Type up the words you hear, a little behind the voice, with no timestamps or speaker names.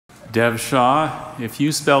Dev Shaw, if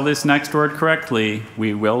you spell this next word correctly,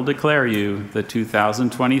 we will declare you the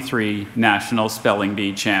 2023 National Spelling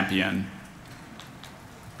Bee Champion.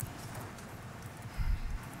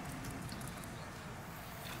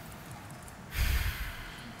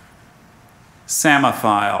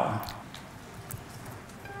 Samophile.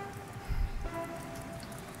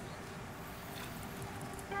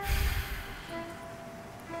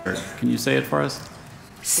 Can you say it for us?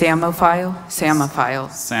 Samophile, Samophile.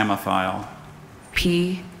 Samophile.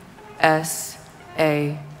 P-S-A-M-M-O.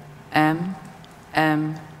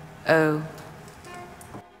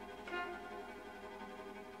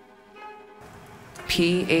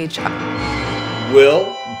 P-H-I.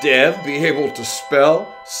 Will Dev be able to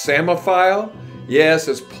spell Samophile? Yes,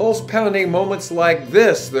 it's pulse-pounding moments like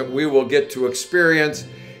this that we will get to experience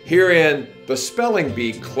here in the Spelling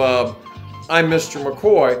Bee Club. I'm Mr.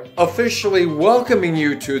 McCoy, officially welcoming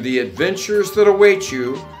you to the adventures that await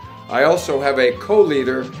you. I also have a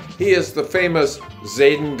co-leader. He is the famous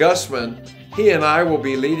Zayden Gussman. He and I will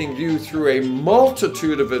be leading you through a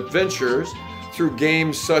multitude of adventures through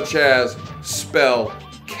games such as Spell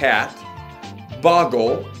Cat,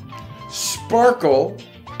 Boggle, Sparkle,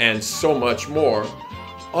 and so much more.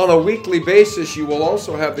 On a weekly basis, you will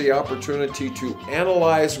also have the opportunity to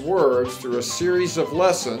analyze words through a series of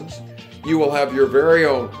lessons. You will have your very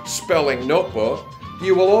own spelling notebook.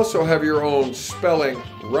 You will also have your own spelling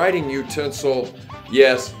writing utensil.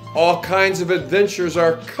 Yes, all kinds of adventures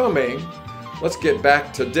are coming. Let's get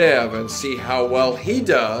back to Dev and see how well he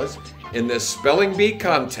does in this Spelling Bee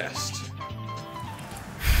contest.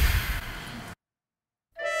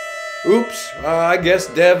 Oops, I guess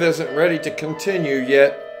Dev isn't ready to continue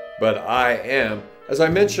yet, but I am. As I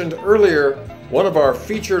mentioned earlier, one of our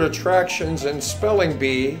featured attractions in Spelling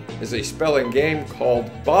Bee is a spelling game called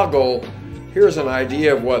Boggle. Here's an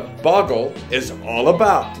idea of what Boggle is all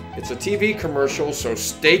about. It's a TV commercial, so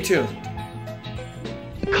stay tuned.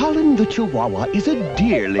 Colin the Chihuahua is a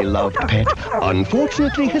dearly loved pet.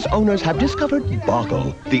 Unfortunately, his owners have discovered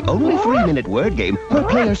Boggle, the only 3-minute word game where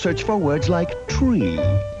players search for words like tree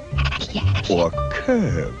or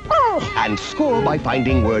curb and score by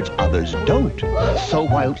finding words others don't. So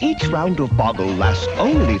while each round of Boggle lasts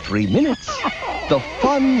only 3 minutes, the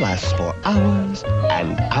fun lasts for hours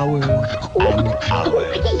and hours and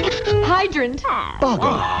hours. Hydrant.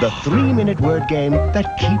 Boggle, the 3-minute word game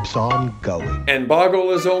that keeps on going. And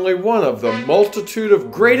Boggle is only one of the multitude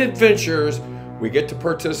of great adventures we get to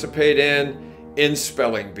participate in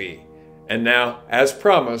Spelling Bee. And now, as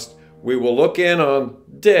promised, we will look in on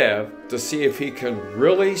Dev to see if he can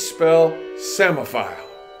really spell Samophile.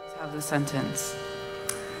 Let's have the sentence.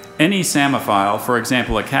 Any Samophile, for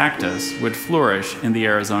example a cactus, would flourish in the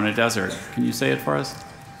Arizona desert. Can you say it for us?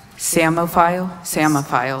 Samophile,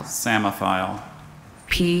 Samophile. Samophile.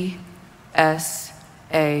 P-S-A-M-M-O.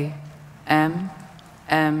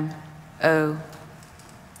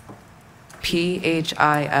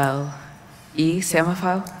 P-H-I-L-E,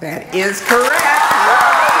 Samophile? That is correct.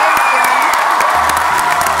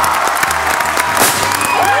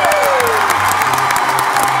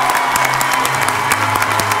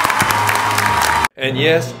 And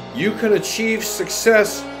yes, you can achieve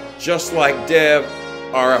success just like Dev.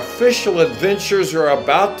 Our official adventures are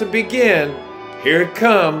about to begin. Here it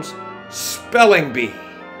comes, Spelling Bee.